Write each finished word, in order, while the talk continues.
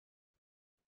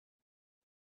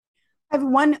Hi,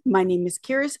 everyone. My name is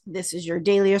Kiris. This is your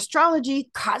daily astrology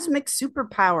cosmic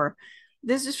superpower.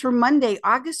 This is for Monday,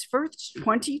 August 1st,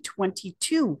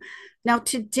 2022. Now,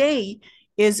 today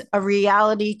is a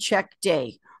reality check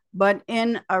day, but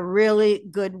in a really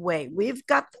good way. We've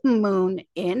got the moon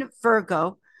in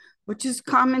Virgo, which is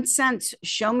common sense.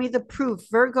 Show me the proof.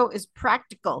 Virgo is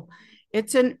practical,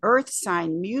 it's an earth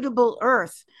sign, mutable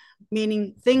earth,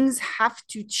 meaning things have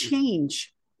to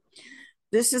change.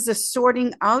 This is a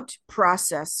sorting out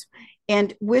process.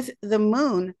 And with the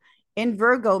moon in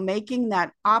Virgo making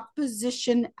that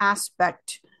opposition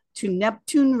aspect to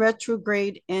Neptune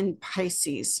retrograde in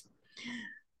Pisces,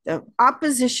 the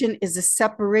opposition is a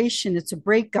separation, it's a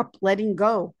breakup, letting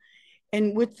go.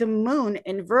 And with the moon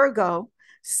in Virgo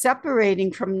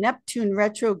separating from Neptune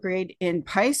retrograde in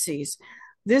Pisces,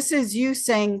 this is you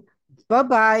saying, bye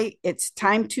bye, it's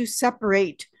time to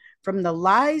separate from the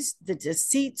lies, the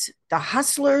deceits, the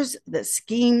hustlers, the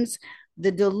schemes,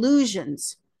 the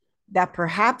delusions that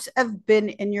perhaps have been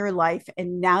in your life.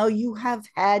 And now you have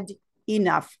had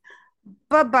enough.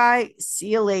 Bye bye. See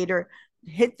you later.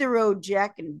 Hit the road,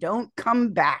 Jack, and don't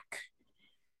come back.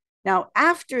 Now,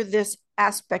 after this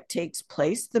aspect takes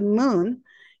place, the moon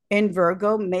in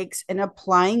Virgo makes an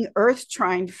applying Earth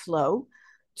trine flow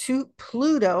to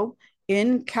Pluto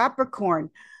in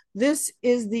Capricorn. This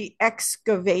is the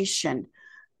excavation,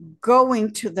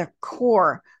 going to the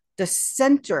core, the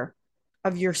center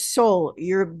of your soul,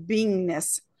 your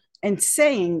beingness, and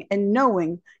saying and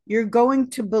knowing you're going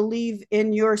to believe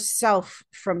in yourself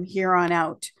from here on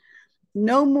out.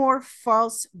 No more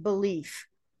false belief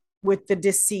with the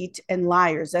deceit and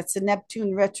liars. That's the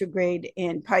Neptune retrograde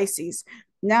in Pisces.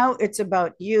 Now it's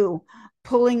about you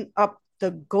pulling up the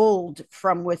gold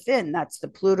from within. That's the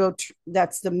Pluto,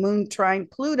 that's the moon trine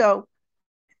Pluto,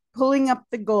 pulling up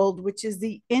the gold, which is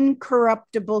the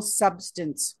incorruptible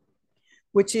substance,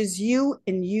 which is you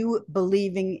and you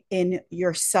believing in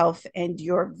yourself and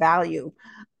your value.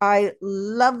 I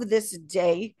love this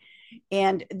day.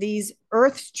 And these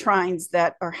earth trines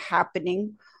that are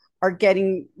happening are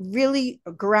getting really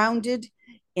grounded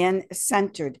and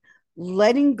centered,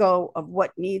 letting go of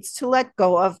what needs to let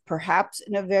go of, perhaps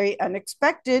in a very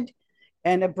unexpected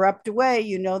and abrupt way.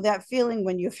 You know that feeling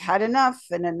when you've had enough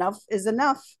and enough is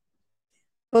enough.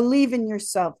 Believe in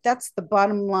yourself. That's the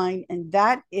bottom line. And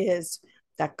that is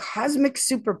the cosmic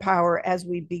superpower as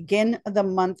we begin the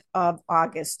month of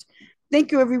August.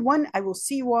 Thank you, everyone. I will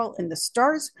see you all in the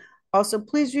stars. Also,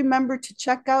 please remember to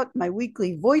check out my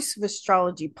weekly Voice of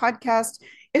Astrology podcast.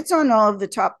 It's on all of the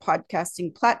top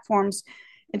podcasting platforms.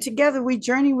 And together we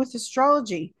journey with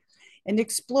astrology and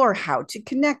explore how to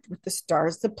connect with the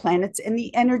stars, the planets, and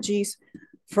the energies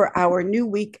for our new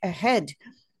week ahead.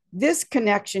 This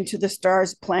connection to the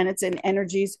stars, planets, and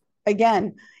energies,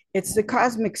 again, it's the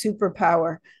cosmic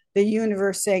superpower, the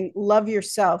universe saying, love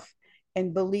yourself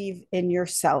and believe in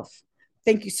yourself.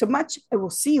 Thank you so much. I will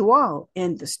see you all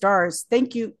in the stars.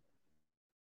 Thank you.